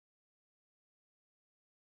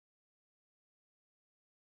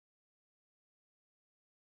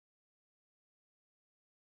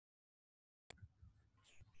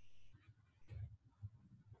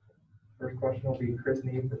first question will be Chris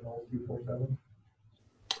Neef from Noles 247.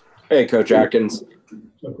 Hey, Coach Atkins.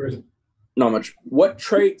 What's up, Chris? Not much. What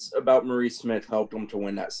traits about Maurice Smith helped him to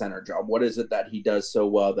win that center job? What is it that he does so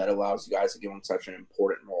well that allows you guys to give him such an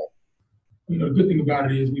important role? You know, the good thing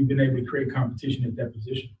about it is we've been able to create competition at that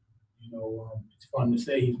position. You know, it's fun to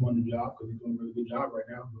say he's won the job because he's doing a really good job right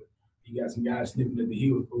now, but he got some guys snipping at the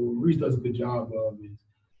heels. But what Maurice does a good job of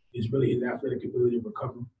is really his athletic ability to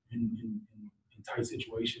recover in tight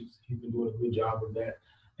situations. He's been doing a good job of that.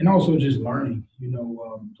 And also just learning, you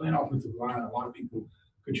know, playing offensive line, a lot of people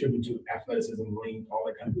contribute to athleticism, length, all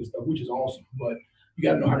that kind of good stuff, which is awesome. But you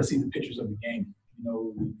got to know how to see the pictures of the game, you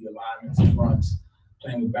know, the alignments, the fronts,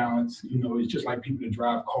 playing with balance. You know, it's just like people that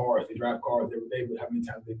drive cars. They drive cars every day, but how many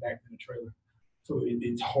times they back in the trailer? So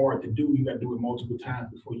it's hard to do. You got to do it multiple times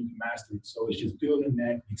before you can master it. So it's just building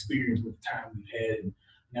that experience with the time we've had, and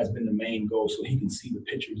that's been the main goal, so he can see the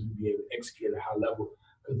pictures and be able to execute at a high level.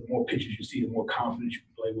 Because the more pictures you see, the more confidence you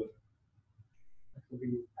can play with. Next will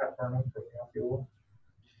be Pat Burnham from Norvell.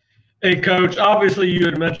 Hey, Coach, obviously you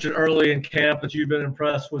had mentioned early in camp that you've been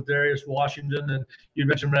impressed with Darius Washington, and you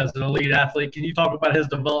mentioned him as an elite athlete. Can you talk about his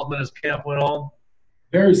development as camp went on?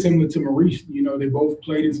 Very similar to Maurice. You know, they both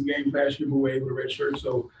played in some games last year, but were able to redshirt,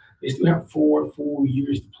 so they still have 4 full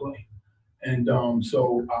years to play. And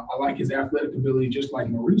so I like his athletic ability, just like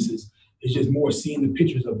Maurice's. It's just more seeing the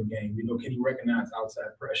pictures of the game. You know, can he recognize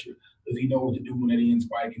outside pressure? Does he know what to do when he in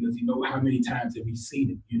spike? And does he know how many times have he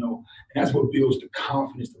seen it? You know, and that's what builds the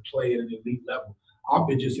confidence to play at an elite level. I've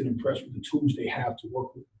been just impressed with the tools they have to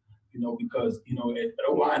work with. You know, because, you know, at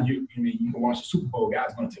O-line, you can watch the Super Bowl,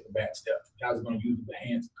 guys are going to take a bad step. Guys are going to use the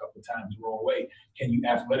hands a couple of times the wrong way. Can you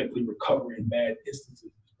athletically recover in bad instances?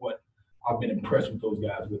 Is what I've been impressed with those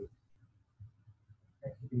guys with.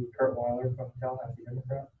 Next will be Kurt Weiler from Tallahassee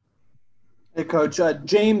Democrat. Hey, Coach.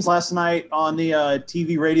 James last night on the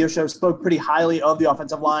TV radio show spoke pretty highly of the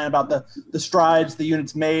offensive line, about the strides the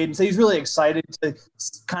unit's made. And so he's really excited to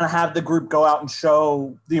kind of have the group go out and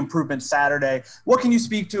show the improvements Saturday. What can you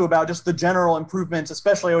speak to about just the general improvements,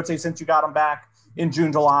 especially I would say since you got them back in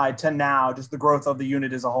June, July to now, just the growth of the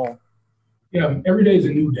unit as a whole? Yeah, every day is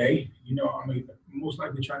a new day. You know, I mean, most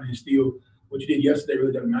likely trying to instill what you did yesterday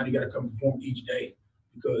really doesn't matter. You got to come perform each day.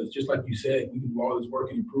 Because just like you said, you can do all this work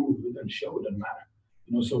and improve. It doesn't show. It doesn't matter.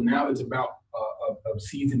 You know, so now it's about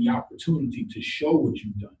seizing the opportunity to show what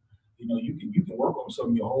you've done. You know, you can work on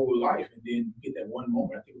something your whole life and then get that one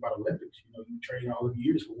moment. I think about Olympics. You know, you train all of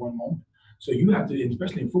years for one moment. So you have to,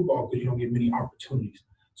 especially in football, because you don't get many opportunities.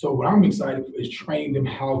 So what I'm excited for is training them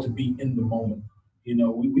how to be in the moment. You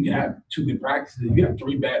know, we can have 2 good practices. If you have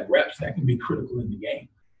 3 bad reps, that can be critical in the game.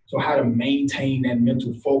 So how to maintain that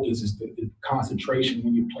mental focus is the concentration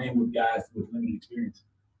when you're playing with guys with limited experience.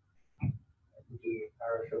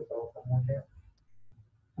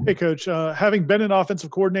 Hey, Coach, having been an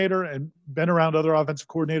offensive coordinator and been around other offensive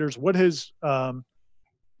coordinators, what has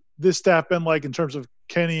this staff been like in terms of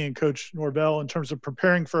Kenny and Coach Norvell in terms of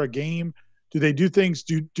preparing for a game? Do they do things,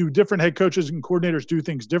 do different head coaches and coordinators do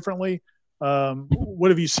things differently?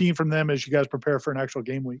 What have you seen from them as you guys prepare for an actual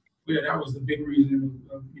game week? Yeah, that was the big reason,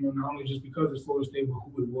 you know, not only just because of Florida State, but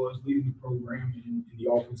who it was leading the program and the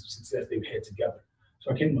offensive success they've had together.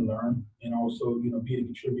 So I came to learn and also, you know, be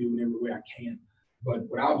able to contribute in every way I can. But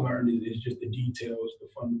what I've learned is just the details, the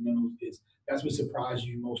fundamentals. That's what surprised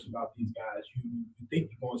you most about these guys. You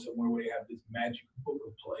think you're going somewhere where they have this magic book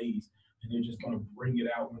of plays and they're just going to bring it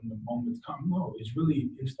out when the moments come. No, it's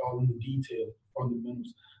really installing the details,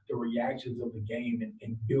 fundamentals, the reactions of the game,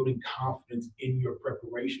 and building confidence in your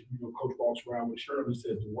preparation. You know, Coach walks around with a shirt and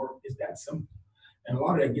says the work is that simple. And a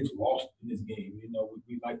lot of that gets lost in this game. You know,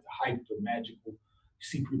 we like to hype the magical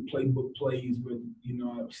secret playbook plays with, you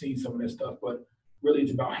know, I've seen some of that stuff, but really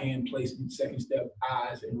it's about hand placement, second step,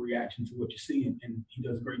 eyes, and reaction to what you see. And he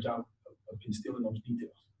does a great job of instilling those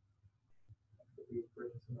details.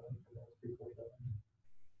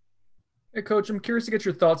 Hey, Coach, I'm curious to get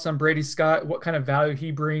your thoughts on Brady Scott, what kind of value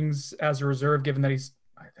he brings as a reserve, given that he's,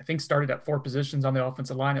 I think, started at 4 positions on the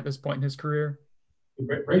offensive line at this point in his career.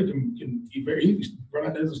 Brady can very easily run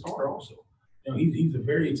out as a starter also. You know, he's a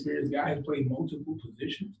very experienced guy. He's played multiple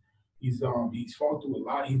positions. He's fought through a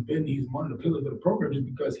lot. He's one of the pillars of the program just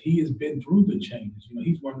because he has been through the changes. You know,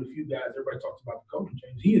 he's one of the few guys, everybody talks about the coaching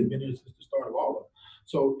changes. He has been there since the start of all of them.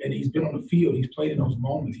 So, and he's been on the field. He's played in those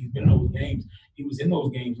moments. He's been in those games. He was in those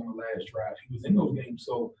games on the last drive. He was in those games.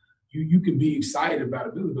 So you can be excited about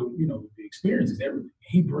it, but, you know, the experience is everything.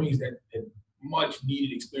 He brings that much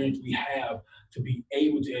needed experience we have to be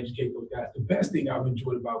able to educate those guys. The best thing I've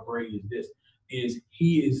enjoyed about Brady is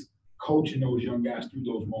he is coaching those young guys through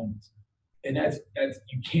those moments. And that's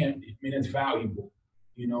valuable.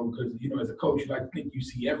 you know, because, you know, as a coach, you like to think you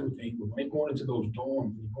see everything, but when they're going into those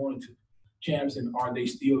dorms, they're going into champs, and are they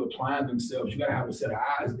still applying themselves? You got to have a set of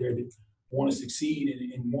eyes there that want to succeed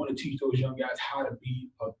and want to teach those young guys how to be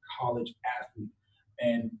a college athlete.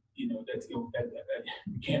 And, you know, that's, you know, that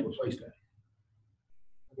you can't replace that.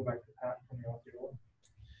 I'll go back to Pat from the off-field.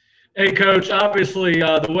 Hey, Coach, obviously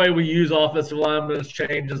the way we use offensive linemen has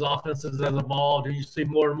changed as offenses have evolved. You see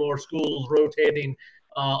more and more schools rotating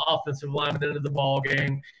offensive linemen into the ball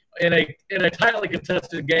game. In a tightly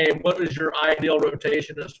contested game, what is your ideal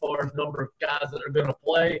rotation as far as number of guys that are going to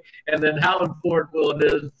play? And then how important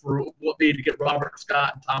will be to get Robert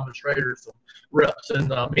Scott and Thomas Schrader some reps and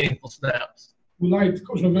meaningful snaps? We like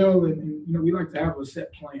Coach Norvell, and you know, we like to have a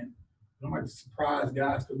set plan. We don't like to surprise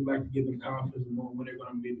guys because we like to give them confidence and know when they're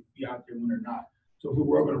going to be out there, when they're not. So if we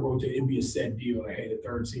were going to rotate, it'd be a set deal. Like, hey, the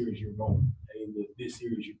third series you're going. Hey, this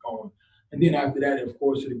series you're going. And then after that, of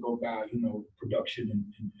course, it'll go by, you know, production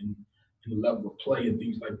and the level of play and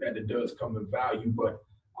things like that. That does come with value. But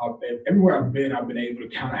everywhere I've been able to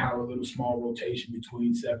kind of have a little small rotation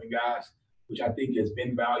between 7 guys, which I think has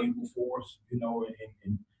been valuable for us, you know,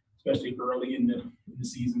 and especially early in the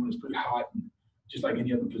season when it's pretty hot, and just like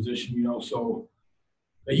any other position, you know. So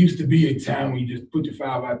there used to be a time when you just put your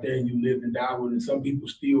 5 out there and you live and die with it. And some people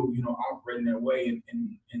still, you know, operate in that way.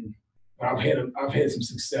 And I've had some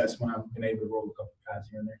success when I've been able to roll a couple of guys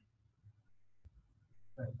here and there.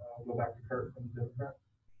 I'll go back to Kurt from the Democrat.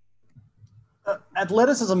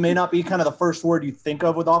 Athleticism may not be kind of the first word you think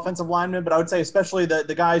of with offensive linemen, but I would say especially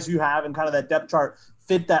the guys you have and kind of that depth chart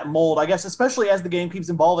fit that mold. I guess especially as the game keeps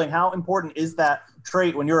evolving, how important is that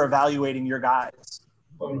trait when you're evaluating your guys?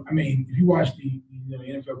 Well, I mean, if you watch the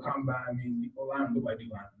NFL Combine, I mean, the O-line look like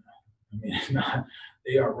D-line now. I mean, it's not –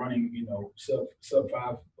 they are running, you know, sub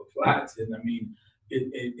 5 flats. And, I mean,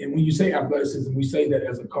 and when you say athleticism, we say that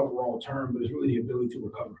as a coverall term, but it's really the ability to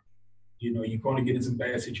recover. You know, you're going to get in some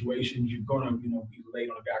bad situations. You're going to, you know, be late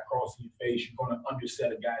on a guy crossing your face. You're going to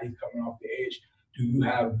underset a guy. He's coming off the edge. Do you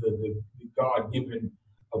have the God-given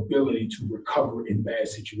ability to recover in bad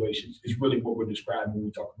situations? Is really what we're describing when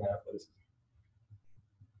we talk about athleticism.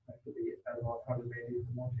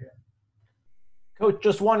 Coach,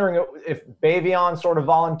 just wondering if Bavion sort of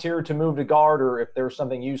volunteered to move to guard, or if there was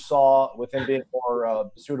something you saw with him being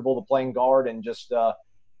more suitable to playing guard, and just,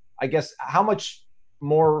 I guess, how much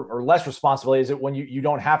more or less responsibility is it when you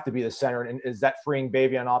don't have to be the center, and is that freeing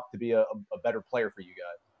Bavion up to be a better player for you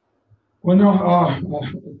guys? Well, no,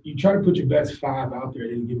 you try to put your best 5 out there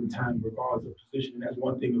at any given time, regardless of position. And that's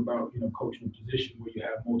one thing about, you know, coaching a position where you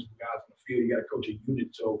have multiple guys on the field. You got to coach a unit.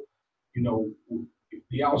 So, you know,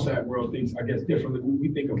 the outside world thinks, I guess, differently.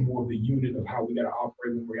 We think of more of the unit of how we got to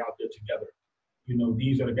operate when we're out there together. You know,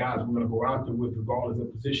 these are the guys we're going to go out there with, regardless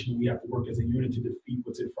of position. We have to work as a unit to defeat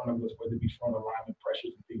what's in front of us, whether it be front alignment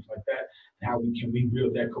pressures and things like that. And how can we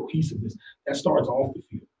build that cohesiveness? That starts off the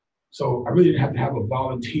field. So I really didn't have to have a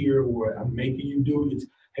volunteer or I'm making you do it. It's,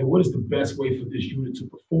 hey, what is the best way for this unit to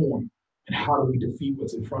perform, and how do we defeat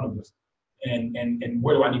what's in front of us? And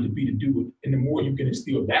where do I need to be to do it? And the more you can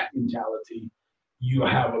instill that mentality, you'll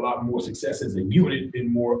have a lot more success as a unit, and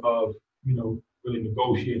more of, you know, really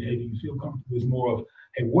negotiate. Hey, do you feel comfortable? It's more of,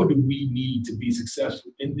 hey, what do we need to be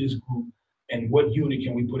successful in this group, and what unit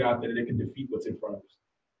can we put out there that can defeat what's in front of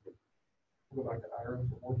us? We'll go back to Ira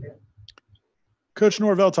for Warchant. Coach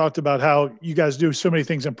Norvell talked about how you guys do so many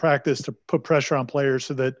things in practice to put pressure on players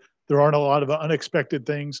so that there aren't a lot of unexpected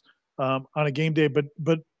things on a game day. But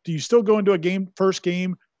do you still go into a first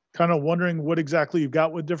game kind of wondering what exactly you've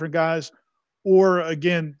got with different guys? Or,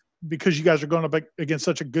 again, because you guys are going up against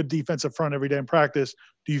such a good defensive front every day in practice,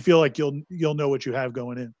 do you feel like you'll know what you have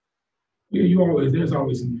going in? Yeah, there's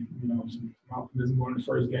always some optimism going in the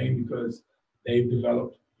first game because they've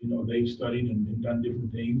developed. You know, they've studied and done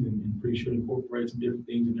different things, and pretty sure incorporate some different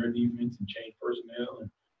things in their defense and change personnel.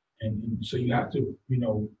 And so you have to, you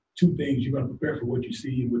know, 2 things. You're going to prepare for what you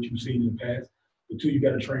see and what you've seen in the past. But 2, you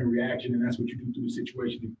got to train reaction, and that's what you do through the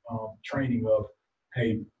situation training of,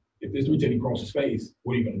 hey, if this rotating across his face,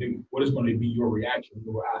 what are you going to do? What is going to be your reaction?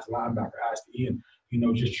 Your eyes linebacker, eyes to end. You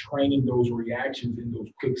know, just training those reactions and those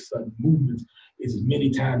quick, sudden movements is as many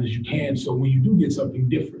times as you can. So when you do get something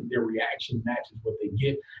different, their reaction matches what they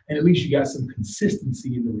get. And at least you got some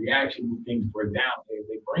consistency in the reaction when things break down. Hey, if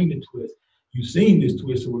they bring the twist, you've seen this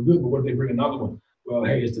twist, so we're good, but what if they bring another one? Well,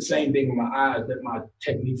 hey, it's the same thing with my eyes, that my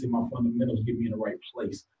techniques and my fundamentals get me in the right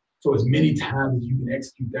place. So as many times as you can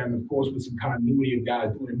execute that, and of course with some continuity of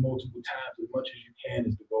guys doing it multiple times as much as you can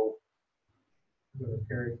is the goal.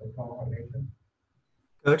 Carry from Nation.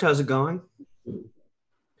 Coach, how's it going?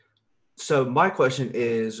 So my question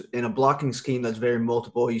is, in a blocking scheme that's very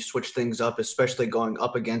multiple, you switch things up, especially going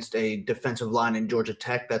up against a defensive line in Georgia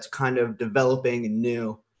Tech that's kind of developing and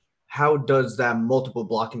new. How does that multiple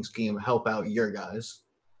blocking scheme help out your guys?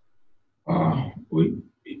 We're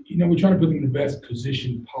trying to put them in the best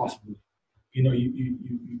position possible.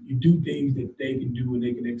 You do things that they can do and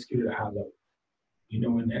they can execute at a high level.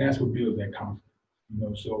 And that's what builds that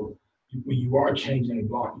confidence. So when you are changing a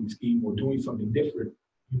blocking scheme or doing something different,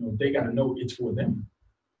 they got to know it's for them.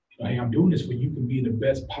 Hey, I'm doing this for you can be in the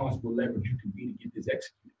best possible leverage you can be to get this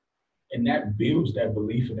executed. And that builds that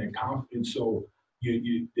belief and that confidence. So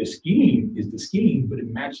the scheme is the scheme, but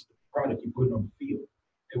it matches the product you're putting on the field.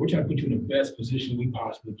 And we're trying to put you in the best position we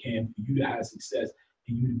possibly can for you to have success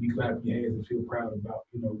and you to be clapping your hands and feel proud about,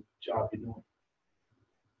 the job you're doing.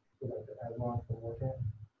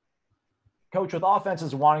 Coach, with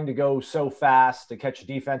offenses wanting to go so fast to catch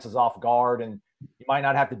defenses off guard, and you might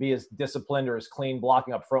not have to be as disciplined or as clean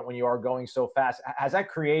blocking up front when you are going so fast, has that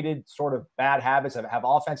created sort of bad habits? Have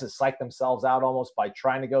offenses psyched themselves out almost by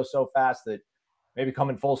trying to go so fast that maybe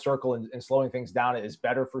coming full circle and slowing things down is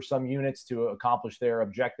better for some units to accomplish their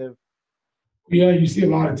objective? Yeah, you see a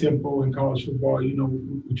lot of tempo in college football. We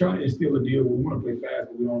try to instill a deal where we want to play fast,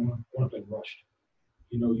 but we don't want to play rushed.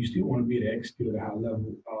 You still want to be able to execute at a high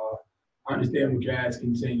level. I understand what you're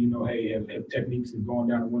asking, saying, hey, have techniques and going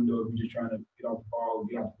down the window if you're just trying to get off the ball,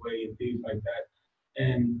 get out the way, and things like that.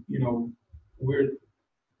 And, we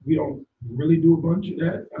don't really do a bunch of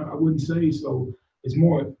that, I wouldn't say. So it's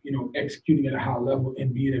more, executing at a high level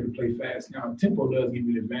and being able to play fast. Now, tempo does give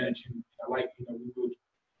you an advantage, and I like, we would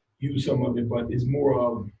use some of it, but it's more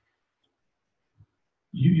of,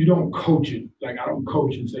 you don't coach it. Like, I don't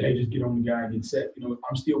coach and say, hey, just get on the guy and get set.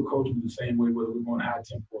 I'm still coaching the same way, whether we're going high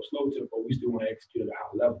tempo or slow tempo, we still want to execute at a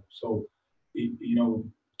high level. So,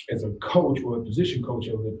 as a coach or a position coach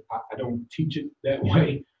of it, I don't teach it that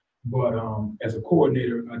way. But as a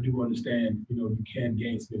coordinator, I do understand, you can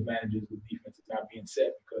gain some advantages with defenses not being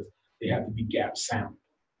set because they have to be gap sound.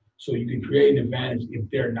 So you can create an advantage if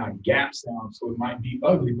they're not gap sound. So it might be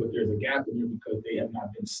ugly, but there's a gap in there because they have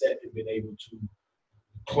not been set and been able to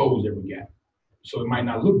close every gap. So it might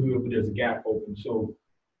not look good, but there's a gap open. So,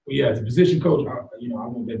 as a position coach, I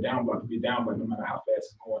want that down block to be a down block no matter how fast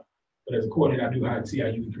it's going. But as a coordinator, I do see how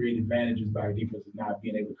you can create advantages by defenses not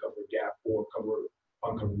being able to cover a gap or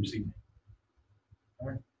uncover receiving. All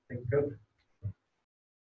right, thank you, Coach.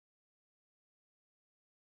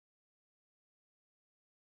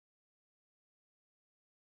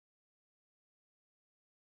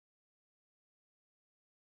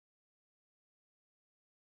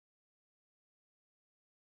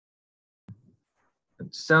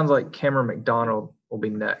 It sounds like Cameron McDonald will be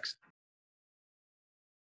next.